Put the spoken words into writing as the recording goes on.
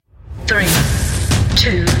3,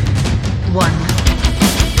 2, 1.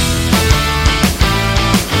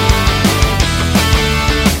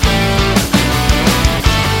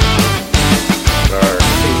 Our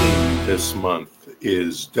theme this month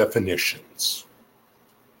is definitions,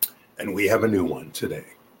 and we have a new one today.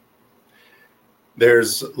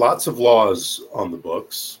 There's lots of laws on the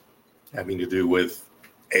books having to do with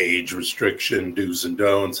age restriction, do's and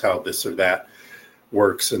don'ts, how this or that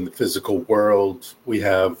works in the physical world. We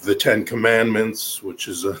have the 10 Commandments, which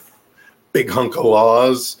is a big hunk of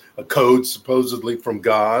laws, a code supposedly from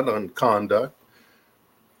God on conduct.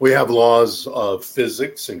 We have laws of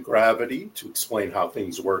physics and gravity to explain how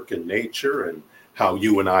things work in nature and how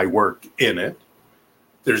you and I work in it.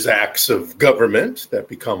 There's acts of government that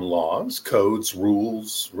become laws, codes,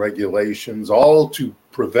 rules, regulations, all to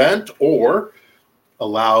prevent or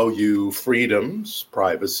allow you freedoms,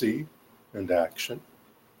 privacy, and action.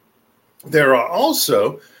 There are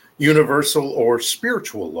also universal or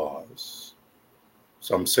spiritual laws.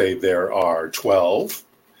 Some say there are 12.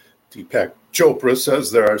 Deepak Chopra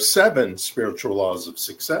says there are 7 spiritual laws of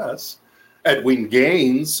success. Edwin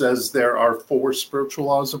Gaines says there are 4 spiritual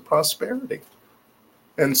laws of prosperity.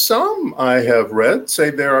 And some I have read say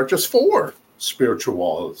there are just 4 spiritual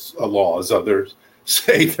laws. Others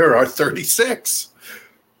say there are 36.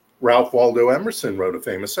 Ralph Waldo Emerson wrote a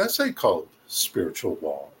famous essay called Spiritual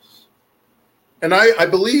Laws. And I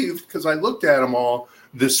believe, because I looked at them all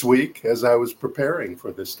this week as I was preparing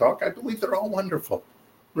for this talk, I believe they're all wonderful,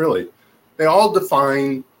 really. They all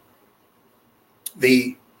define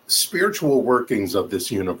the spiritual workings of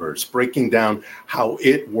this universe, breaking down how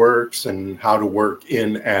it works and how to work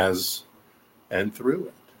in, as, and through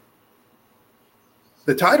it.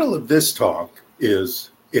 The title of this talk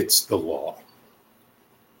is It's the Law.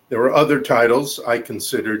 There were other titles I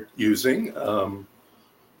considered using.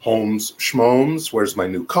 Holmes Schmomes, Where's My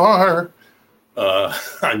New Car?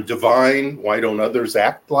 I'm Divine, Why Don't Others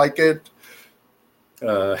Act Like It?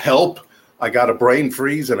 Help, I Got a Brain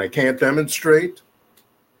Freeze and I Can't Demonstrate.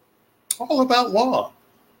 All about law.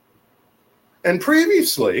 And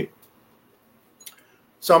previously,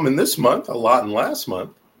 some in this month, a lot in last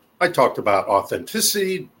month, I talked about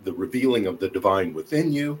authenticity, the revealing of the divine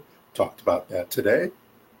within you. Talked about that today.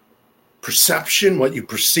 Perception, what you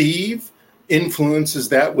perceive, influences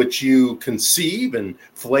that which you conceive and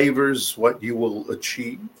flavors what you will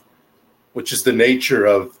achieve, which is the nature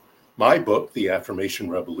of my book, The Affirmation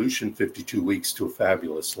Revolution, 52 Weeks to a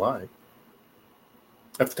Fabulous Life.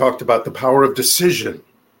 I've talked about the power of decision,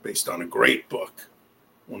 based on a great book,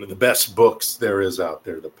 one of the best books there is out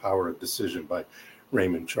there, The Power of Decision by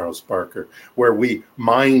Raymond Charles Barker, where we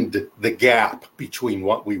mind the gap between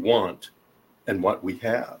what we want and what we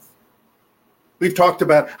have. We've talked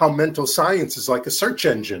about how mental science is like a search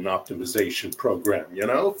engine optimization program,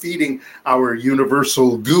 feeding our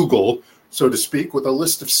universal Google, so to speak, with a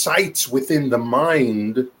list of sites within the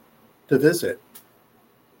mind to visit,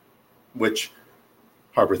 which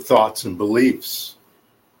harbor thoughts and beliefs,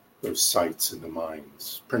 those sites in the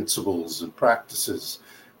minds, principles and practices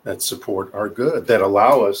that support our good, that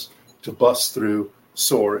allow us to bust through,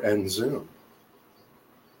 soar, and zoom.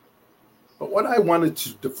 But what I wanted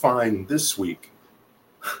to define this week,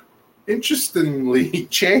 interestingly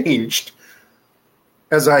changed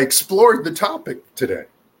as I explored the topic today,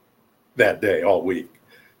 that day, all week.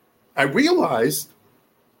 I realized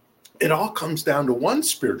it all comes down to one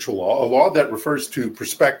spiritual law, a law that refers to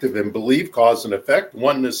perspective and belief, cause and effect,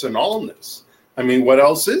 oneness and allness. I mean, what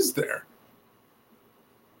else is there?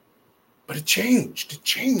 But it changed. It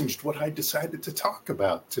changed what I decided to talk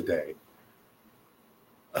about today.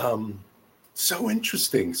 So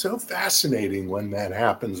interesting, so fascinating when that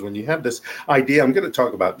happens, when you have this idea, I'm going to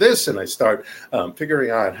talk about this, and I start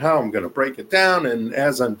figuring out how I'm going to break it down. And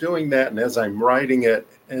as I'm doing that, and as I'm writing it,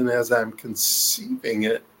 and as I'm conceiving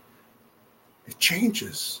it, it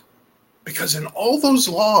changes. Because in all those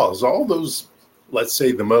laws, all those, let's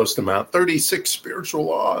say the most amount, 36 spiritual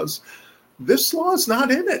laws, this law is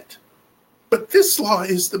not in it. But this law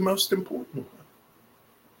is the most important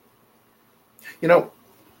one.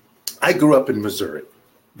 I grew up in Missouri,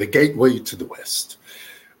 the gateway to the West,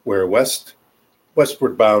 where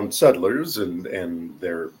westward bound settlers and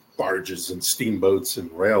their barges and steamboats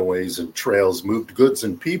and railways and trails moved goods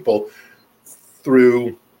and people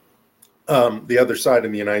through the other side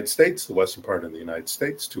of the United States, the western part of the United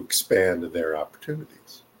States, to expand their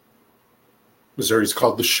opportunities. Missouri is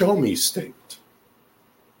called the Show Me State.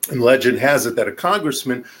 And legend has it that a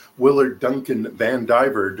congressman, Willard Duncan Van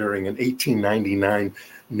Diver, during an 1899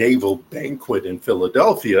 naval banquet in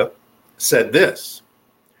Philadelphia, said this: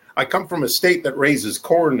 I come from a state that raises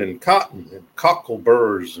corn and cotton and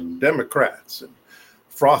cockleburs and Democrats, and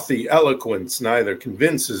frothy eloquence neither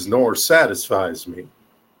convinces nor satisfies me.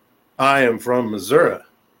 I am from Missouri.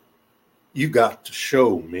 You got to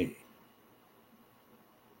show me.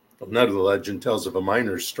 Well, none of the legend tells of a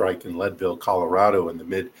miners' strike in Leadville, Colorado in the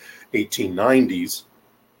mid-1890s,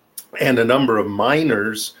 and a number of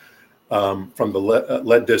miners from the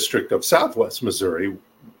lead district of southwest Missouri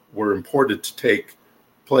were imported to take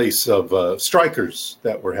place of strikers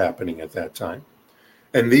that were happening at that time.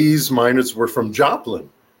 And these miners were from Joplin,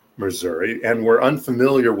 Missouri, and were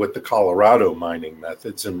unfamiliar with the Colorado mining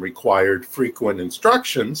methods and required frequent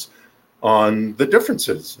instructions on the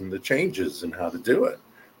differences and the changes and how to do it.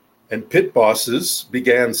 And pit bosses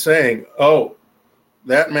began saying, oh,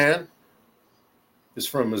 that man is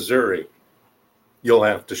from Missouri. You'll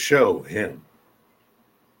have to show him.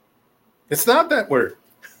 It's not that we're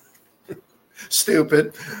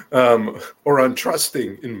stupid or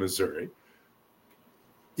untrusting in Missouri.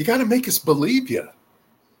 You got to make us believe you.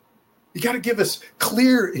 You got to give us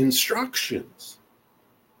clear instructions.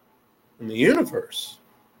 And the universe,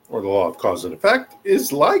 or the law of cause and effect,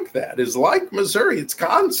 is like that, is like Missouri. It's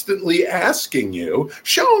constantly asking you,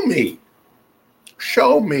 show me,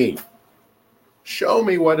 show me, show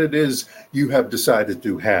me what it is you have decided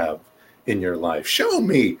to have in your life. Show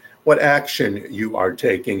me what action you are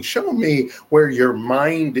taking. Show me where your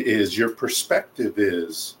mind is, your perspective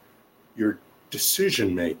is, your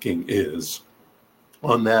decision-making is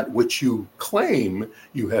on that which you claim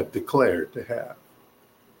you have declared to have.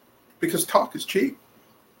 Because talk is cheap.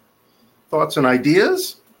 Thoughts and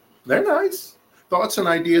ideas, they're nice. Thoughts and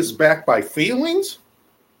ideas backed by feelings,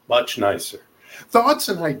 much nicer. Thoughts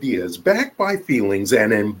and ideas backed by feelings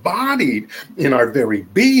and embodied in our very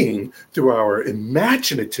being through our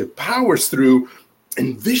imaginative powers, through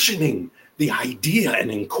envisioning the idea and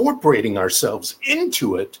incorporating ourselves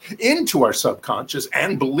into it, into our subconscious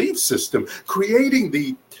and belief system, creating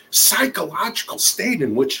the psychological state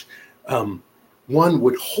in which one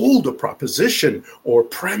would hold a proposition or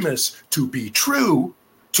premise to be true,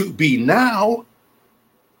 to be now.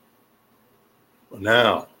 Well,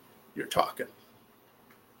 now you're talking.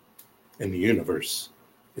 And the universe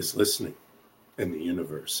is listening, and the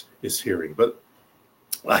universe is hearing. But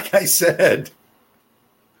like I said,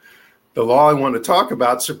 the law I want to talk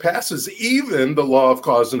about surpasses even the law of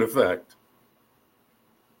cause and effect.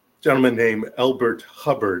 A gentleman named Elbert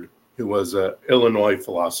Hubbard, who was an Illinois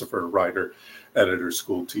philosopher, writer, editor,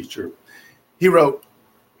 school teacher, he wrote,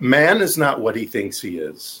 "Man is not what he thinks he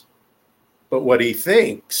is, but what he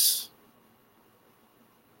thinks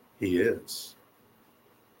he is."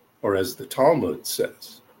 Or as the Talmud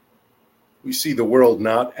says, we see the world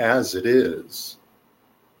not as it is,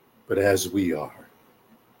 but as we are.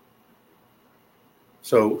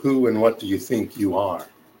 So who and what do you think you are?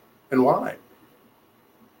 And why?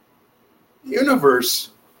 The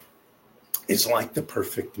universe is like the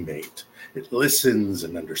perfect mate. It listens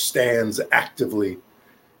and understands actively,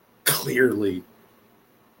 clearly,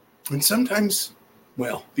 and sometimes,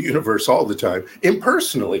 well, the universe all the time,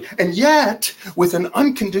 impersonally, and yet with an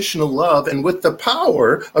unconditional love and with the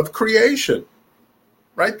power of creation.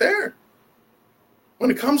 Right there. When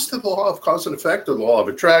it comes to the law of cause and effect, or the law of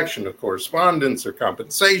attraction, or correspondence, or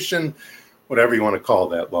compensation, whatever you want to call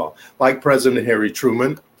that law, like President Harry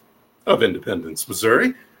Truman of Independence,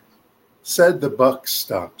 Missouri, said the buck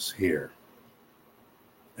stops here.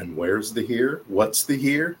 And where's the here? What's the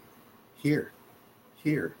here? Here.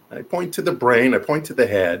 Here. I point to the brain, I point to the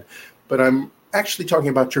head, but I'm actually talking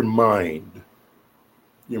about your mind.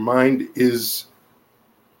 Your mind is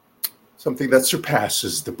something that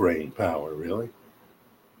surpasses the brain power, really.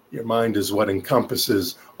 Your mind is what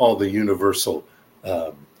encompasses all the universal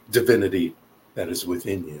divinity that is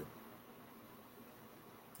within you.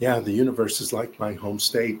 Yeah, the universe is like my home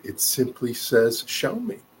state. It simply says, show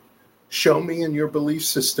me. Show me in your belief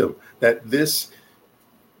system that this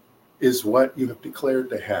is what you have declared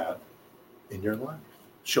to have in your life.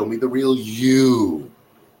 Show me the real you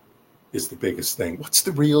is the biggest thing. What's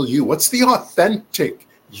the real you? What's the authentic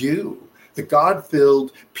you? The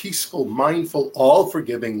God-filled, peaceful, mindful,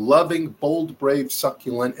 all-forgiving, loving, bold, brave,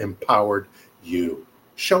 succulent, empowered you.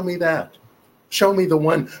 Show me that. Show me the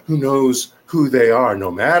one who knows who they are,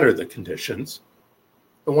 no matter the conditions.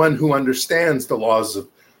 The one who understands the laws of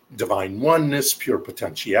divine oneness, pure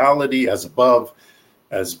potentiality, as above,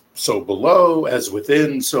 as so below, as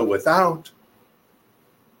within, so without.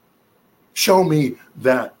 Show me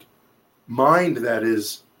that mind that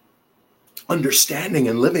is understanding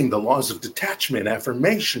and living the laws of detachment,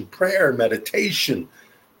 affirmation, prayer, meditation,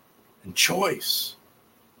 and choice.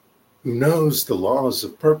 who knows the laws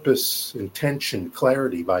of purpose, intention,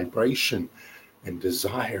 clarity, vibration, and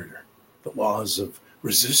desire, the laws of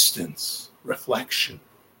resistance, reflection,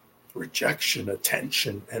 rejection,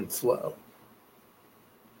 attention, and flow.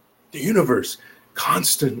 The universe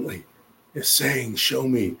constantly is saying, show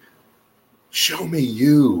me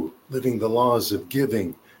you living the laws of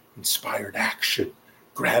giving, inspired action,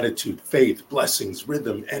 gratitude, faith, blessings,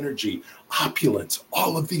 rhythm, energy, opulence.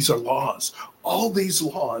 All of these are laws. All these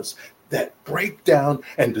laws that break down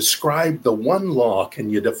and describe the one law. Can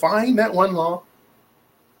you define that one law?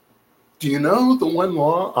 Do you know the one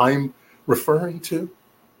law I'm referring to?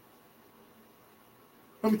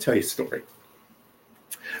 Let me tell you a story.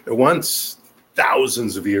 There once,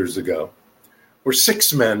 thousands of years ago, were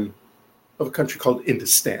 6 men of a country called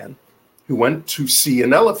Indostan who went to see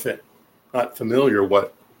an elephant. Not familiar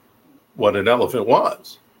what an elephant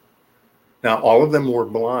was. Now, all of them were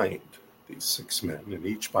blind, these 6 men, and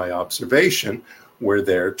each by observation were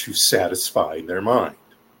there to satisfy their mind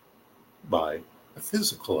by a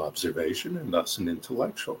physical observation and thus an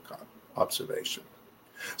intellectual observation.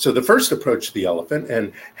 So the first approached the elephant,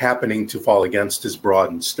 and happening to fall against his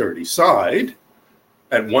broad and sturdy side,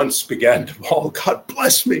 at once began to bawl, "God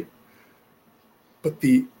bless me! But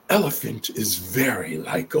the elephant is very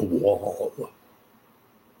like a wall."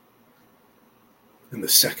 And the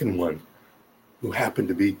second one, who happened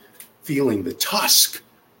to be feeling the tusk,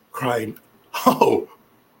 cried, "Oh,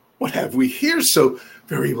 what have we here so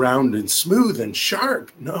very round and smooth and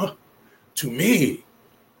sharp? No, to me,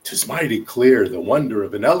 'tis mighty clear the wonder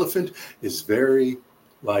of an elephant is very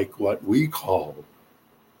like what we call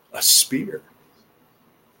a spear."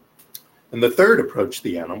 And the third approached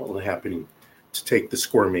the animal, and happening to take the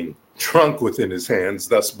squirming trunk within his hands,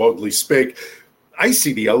 thus boldly spake, "I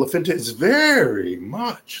see the elephant is very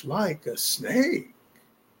much like a snake."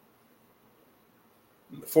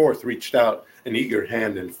 And the fourth reached out an eager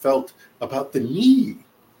hand and felt about the knee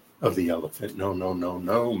of the elephant. "No, no, no,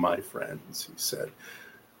 no, my friends," he said.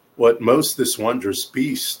 "What most this wondrous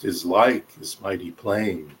beast is like is mighty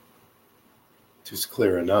plain. 'Tis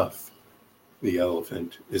clear enough. The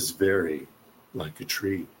elephant is very like a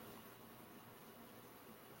tree."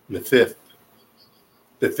 And the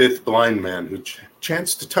fifth blind man, who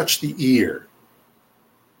chanced to touch the ear,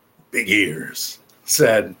 big ears,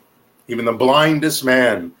 said, "Even the blindest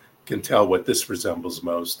man can tell what this resembles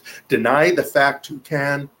most. Deny the fact who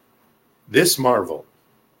can. This marvel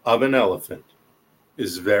of an elephant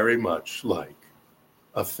is very much like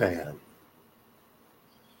a fan."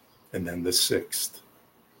 And then the sixth,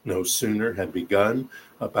 no sooner had begun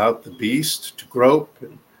about the beast to grope,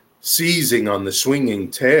 and seizing on the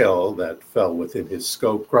swinging tail that fell within his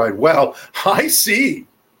scope, cried, "Well, I see,"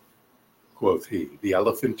 quoth he, "the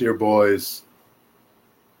elephant, dear boys,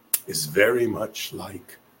 is very much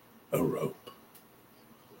like a rope."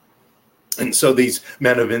 And so these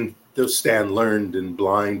men of Indostan, learned and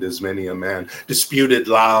blind as many a man, disputed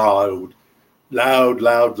loud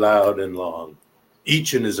and long,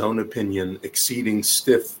 each in his own opinion exceeding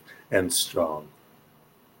stiff and strong.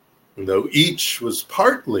 And though each was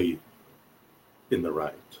partly in the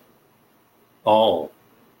right, all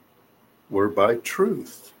were by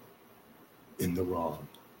truth in the wrong.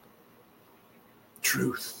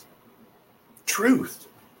 Truth. Truth.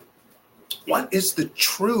 What is the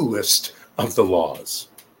truest of the laws?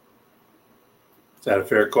 Is that a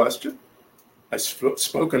fair question? I've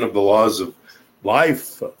spoken of the laws of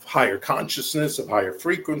life, of higher consciousness, of higher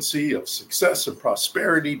frequency, of success and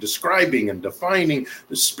prosperity, describing and defining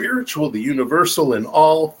the spiritual, the universal, in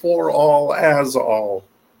all, for all, as all.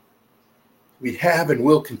 We have and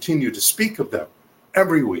will continue to speak of them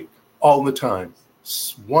every week, all the time.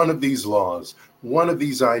 One of these laws, one of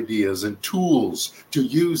these ideas and tools to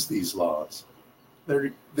use these laws.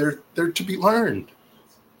 They're to be learned.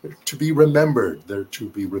 They're to be remembered. They're to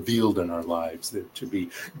be revealed in our lives. They're to be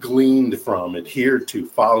gleaned from, adhered to,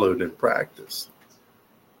 followed, and practiced.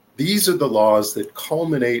 These are the laws that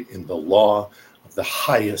culminate in the law of the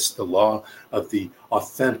highest, the law of the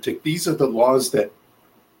authentic. These are the laws that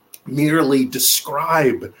merely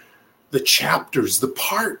describe the chapters, the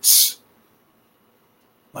parts,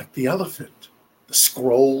 like the elephant, the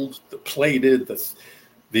scrolled, the plated,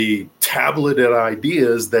 the tableted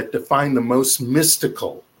ideas that define the most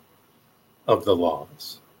mystical of the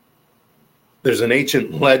laws. There's an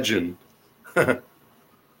ancient legend that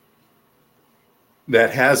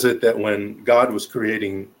has it that when God was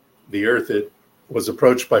creating the earth, it was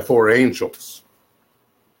approached by 4 angels.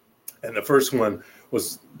 And the first one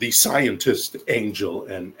was the scientist angel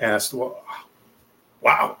and asked, "Well,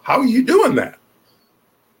 wow, how are you doing that?"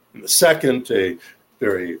 And the second, a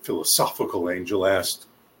very philosophical angel, asked,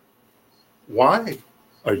 Why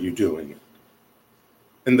are you doing it?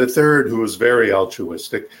 And the third, who was very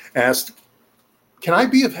altruistic, asked, can I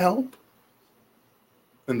be of help?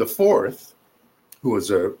 And the fourth, who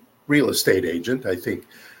was a real estate agent, I think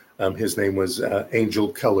his name was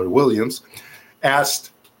Angel Keller Williams,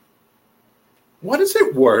 asked, what is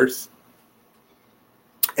it worth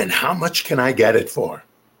and how much can I get it for?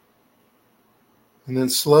 And then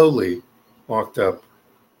slowly walked up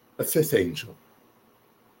a fifth angel.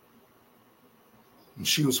 And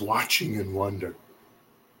she was watching in wonder.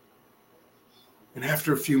 And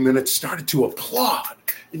after a few minutes started to applaud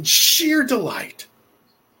in sheer delight.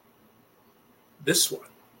 This one,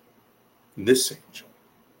 this angel,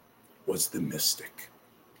 was the mystic.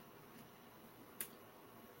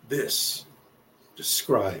 This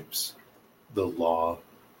describes the law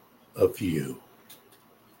of you.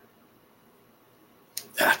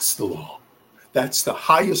 That's the law. That's the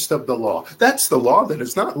highest of the law. That's the law that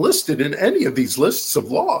is not listed in any of these lists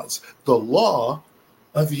of laws. The law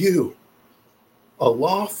of you. A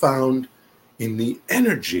law found in the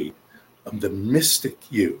energy of the mystic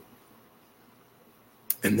you.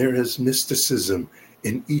 And there is mysticism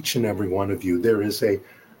in each and every one of you. There is a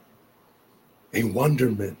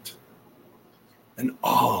wonderment, an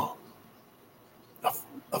awe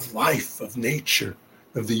of life, of nature,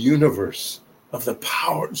 of the universe, of the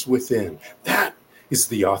powers within. That is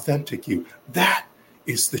the authentic you. That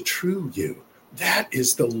is the true you. That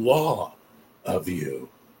is the law of you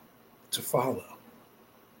to follow.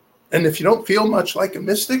 And if you don't feel much like a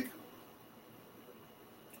mystic,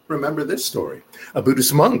 remember this story. A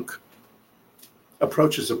Buddhist monk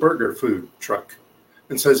approaches a burger food truck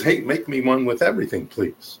and says, hey, make me one with everything,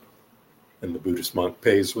 please. And the Buddhist monk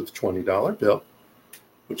pays with a $20 bill,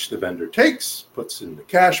 which the vendor takes, puts in the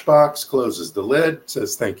cash box, closes the lid,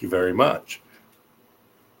 says, thank you very much.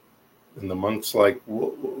 And the monk's like,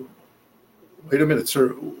 wait a minute, sir,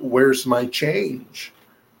 where's my change?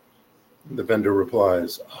 And the vendor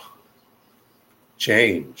replies, oh,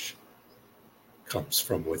 change comes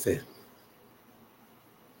from within.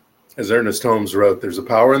 As Ernest Holmes wrote, there's a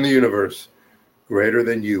power in the universe greater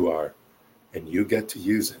than you are, and you get to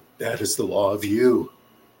use it. That is the law of you.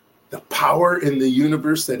 The power in the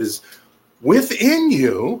universe that is within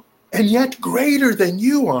you and yet greater than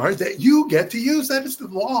you are, that you get to use. That is the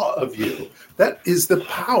law of you. That is the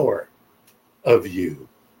power of you.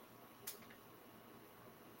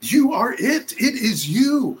 You are it. It is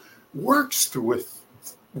you. Works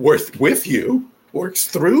with you, works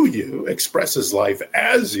through you, expresses life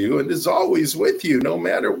as you, and is always with you no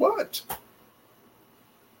matter what.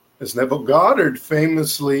 As Neville Goddard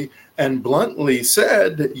famously and bluntly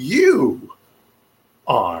said, you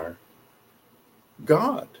are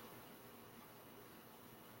God.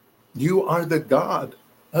 You are the God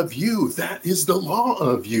of you. That is the law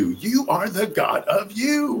of you. You are the God of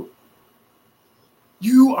you.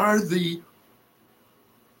 You are the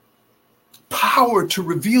power to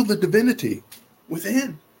reveal the divinity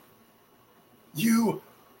within. You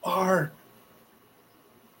are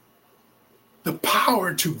the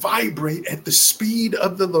power to vibrate at the speed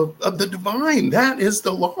of the divine. That is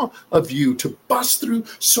the law of you, to bust through,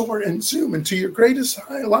 soar, and zoom into your greatest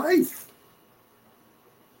high life.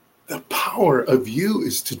 The power of you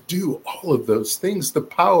is to do all of those things. The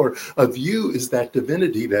power of you is that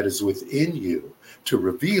divinity that is within you to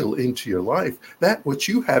reveal into your life that which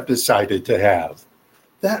you have decided to have,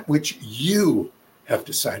 that which you have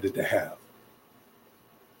decided to have.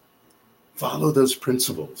 Follow those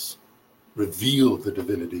principles. Reveal the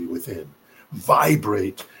divinity within.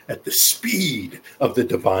 Vibrate at the speed of the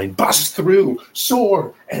divine. Bust through,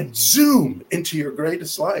 soar, and zoom into your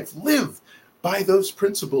greatest life. Live by those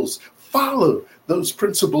principles. Follow those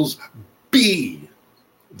principles. Be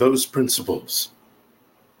those principles.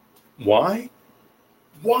 Why?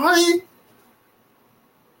 Why?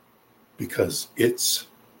 Because it's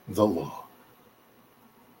the law.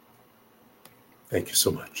 Thank you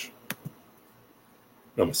so much.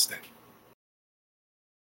 Namaste.